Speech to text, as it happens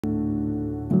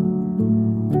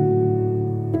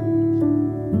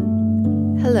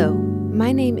Hello,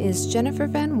 my name is Jennifer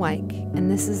van Wyck, and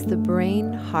this is the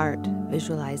Brain Heart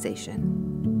Visualization.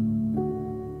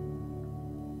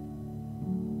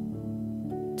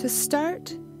 To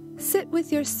start, sit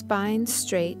with your spine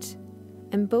straight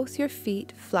and both your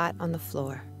feet flat on the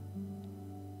floor.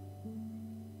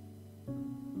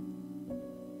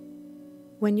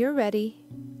 When you're ready,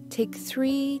 take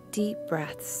 3 deep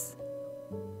breaths.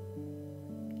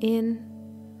 In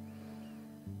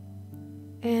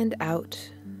and out.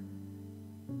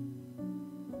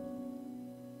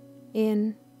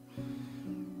 In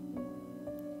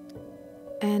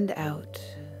and out.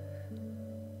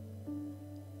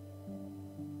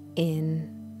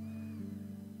 In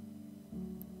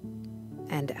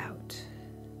and out.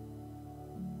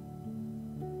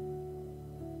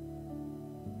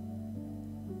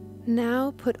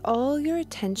 Now put all your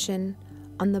attention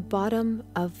on the bottom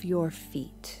of your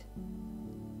feet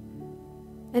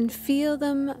and feel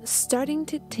them starting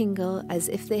to tingle as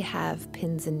if they have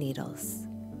pins and needles.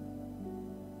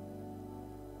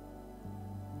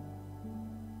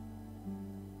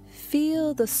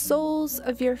 Feel the soles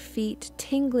of your feet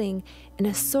tingling in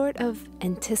a sort of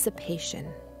anticipation.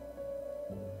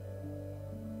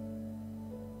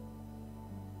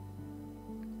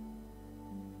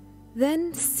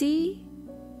 Then see,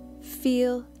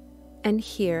 feel, and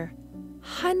hear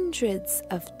hundreds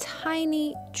of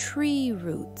tiny tree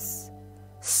roots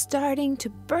starting to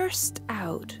burst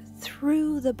out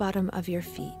through the bottom of your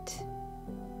feet.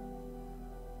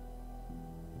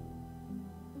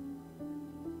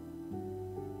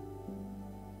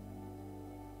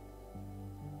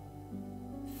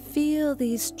 Feel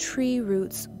these tree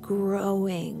roots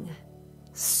growing,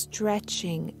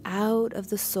 stretching out of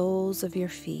the soles of your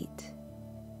feet.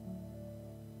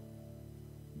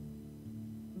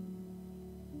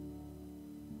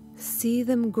 See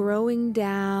them growing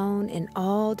down in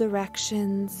all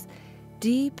directions,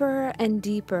 deeper and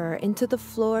deeper into the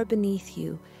floor beneath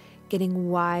you, getting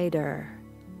wider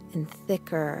and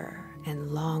thicker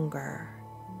and longer.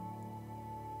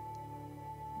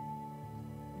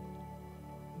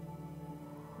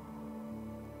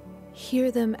 Hear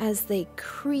them as they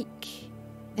creak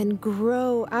and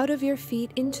grow out of your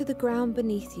feet into the ground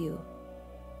beneath you.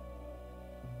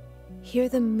 Hear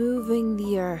them moving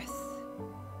the earth.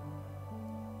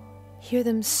 Hear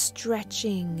them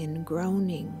stretching and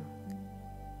groaning.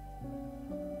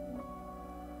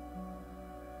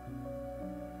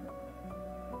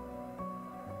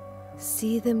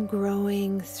 See them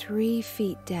growing 3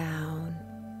 feet down,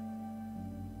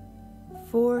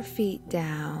 4 feet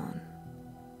down,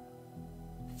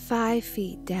 5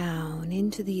 feet down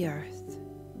into the earth.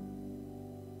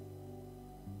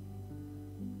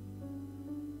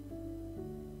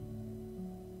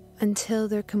 Until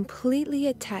they're completely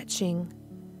attaching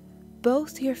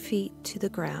both your feet to the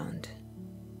ground.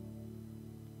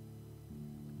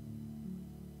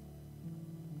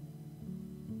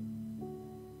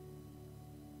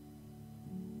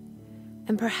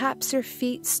 And perhaps your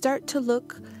feet start to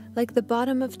look like the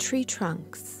bottom of tree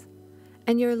trunks,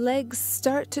 and your legs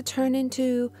start to turn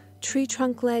into tree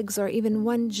trunk legs or even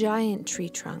one giant tree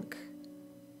trunk.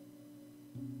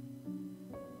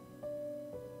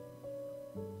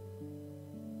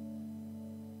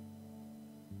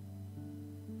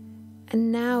 And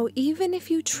now, even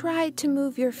if you tried to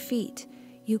move your feet,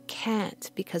 you can't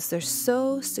because they're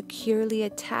so securely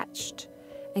attached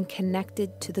and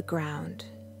connected to the ground.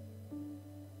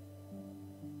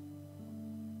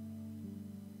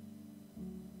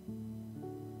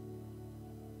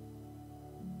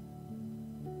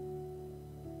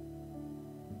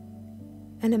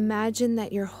 And imagine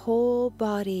that your whole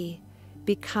body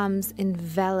becomes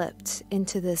enveloped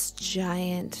into this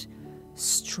giant,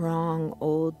 strong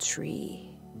old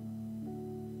tree.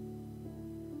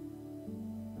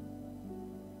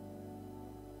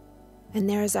 And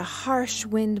there is a harsh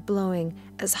wind blowing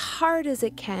as hard as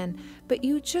it can, but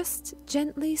you just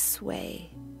gently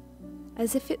sway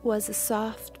as if it was a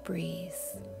soft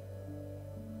breeze.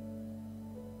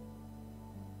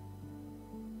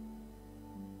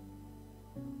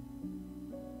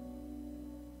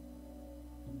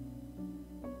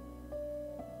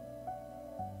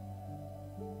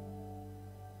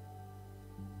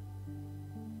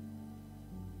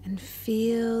 And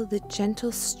feel the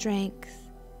gentle strength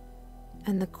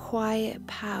and the quiet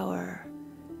power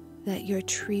that your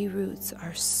tree roots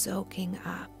are soaking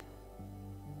up.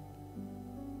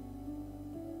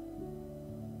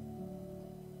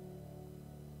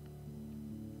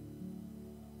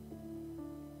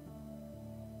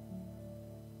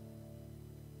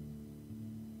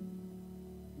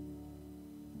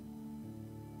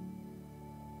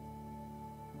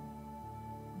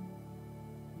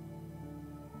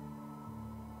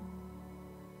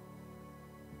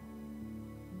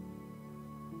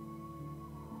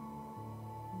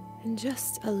 And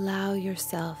just allow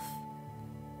yourself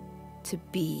to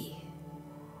be.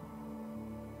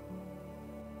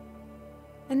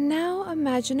 And now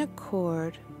imagine a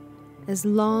cord as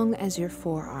long as your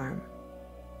forearm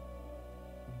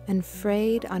and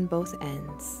frayed on both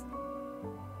ends.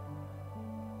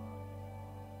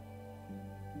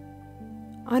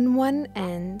 On one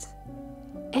end,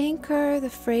 anchor the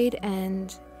frayed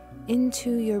end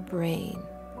into your brain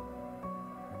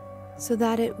so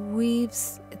that it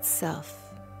weaves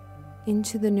itself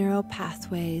into the neural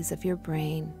pathways of your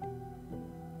brain,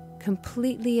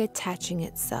 completely attaching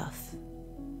itself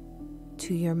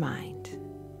to your mind.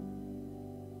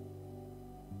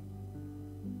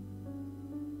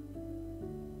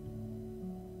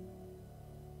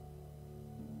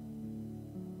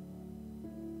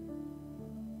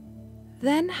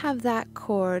 Then have that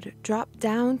cord drop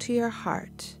down to your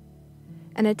heart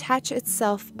and attach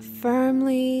itself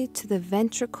firmly to the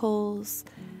ventricles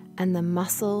and the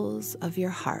muscles of your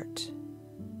heart.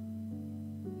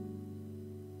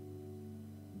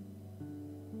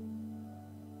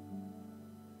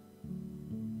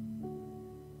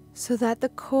 So that the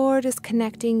cord is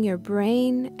connecting your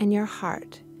brain and your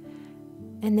heart,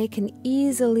 and they can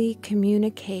easily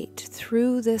communicate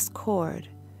through this cord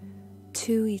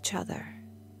to each other.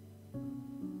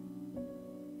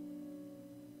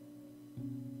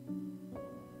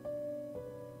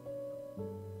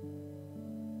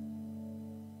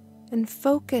 And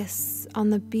focus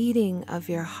on the beating of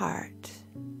your heart.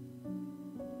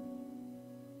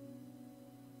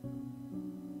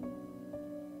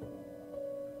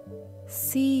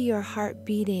 See your heart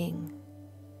beating.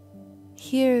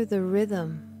 Hear the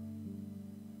rhythm.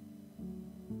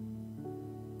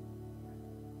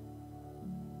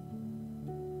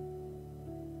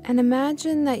 And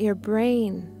imagine that your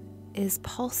brain is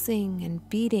pulsing and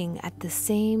beating at the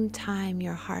same time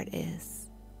your heart is.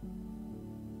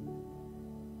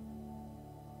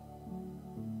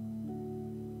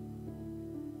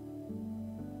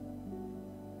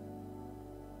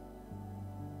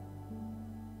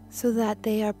 So that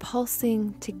they are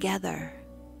pulsing together.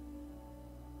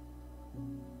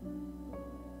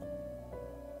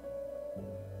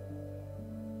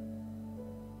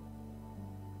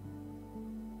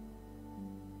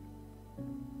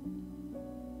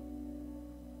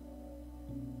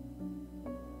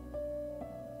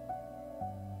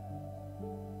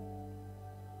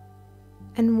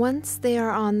 And once they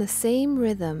are on the same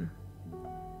rhythm,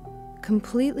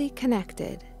 completely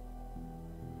connected,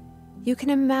 you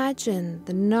can imagine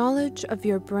the knowledge of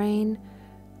your brain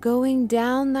going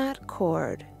down that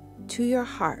cord to your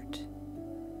heart,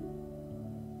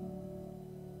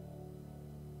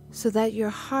 so that your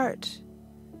heart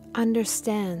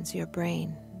understands your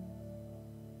brain.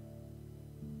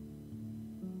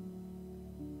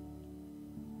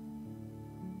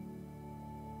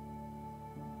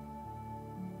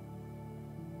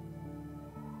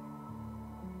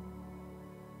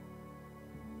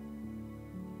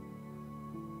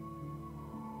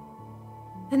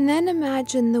 And then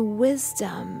imagine the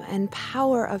wisdom and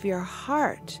power of your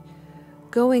heart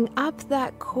going up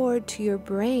that cord to your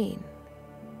brain,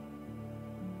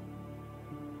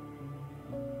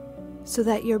 so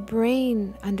that your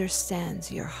brain understands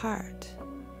your heart.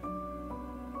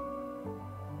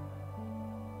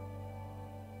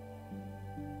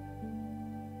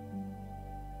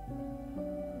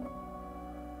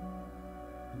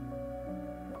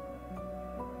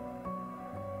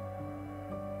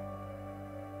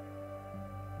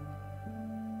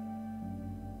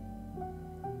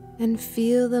 And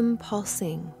feel them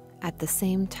pulsing at the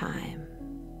same time.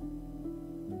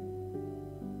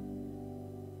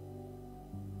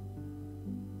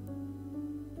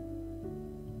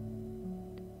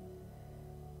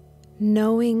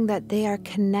 Knowing that they are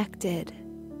connected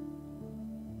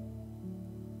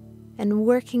and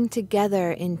working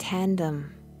together in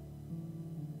tandem,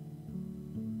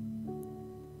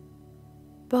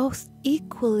 both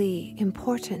equally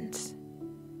important.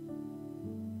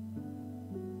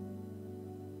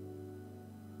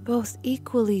 Both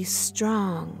equally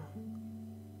strong,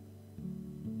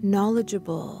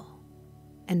 knowledgeable,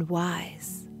 and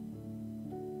wise.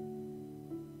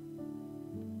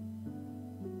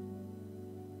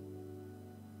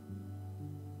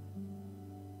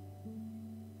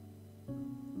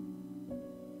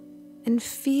 And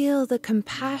feel the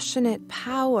compassionate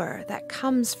power that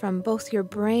comes from both your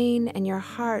brain and your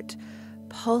heart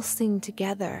pulsing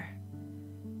together.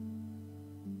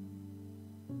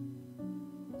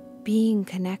 Being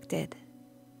connected.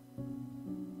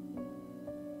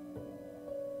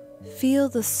 Feel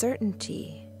the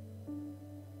certainty,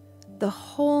 the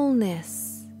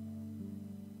wholeness,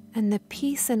 and the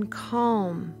peace and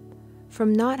calm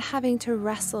from not having to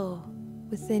wrestle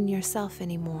within yourself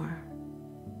anymore.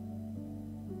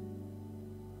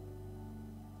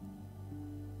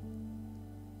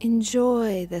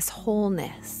 Enjoy this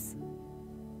wholeness.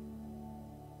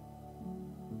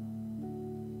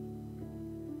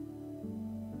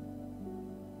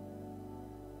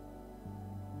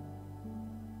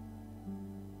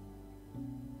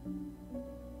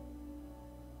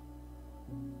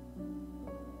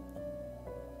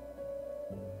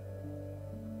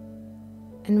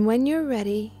 And when you're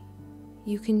ready,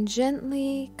 you can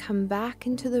gently come back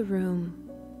into the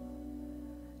room,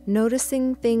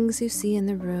 noticing things you see in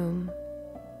the room,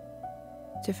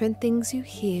 different things you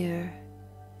hear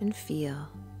and feel.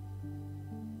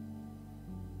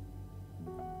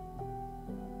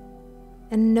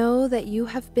 And know that you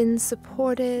have been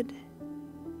supported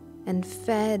and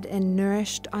fed and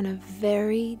nourished on a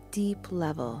very deep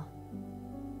level,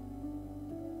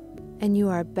 and you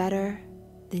are better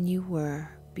than you were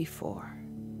before.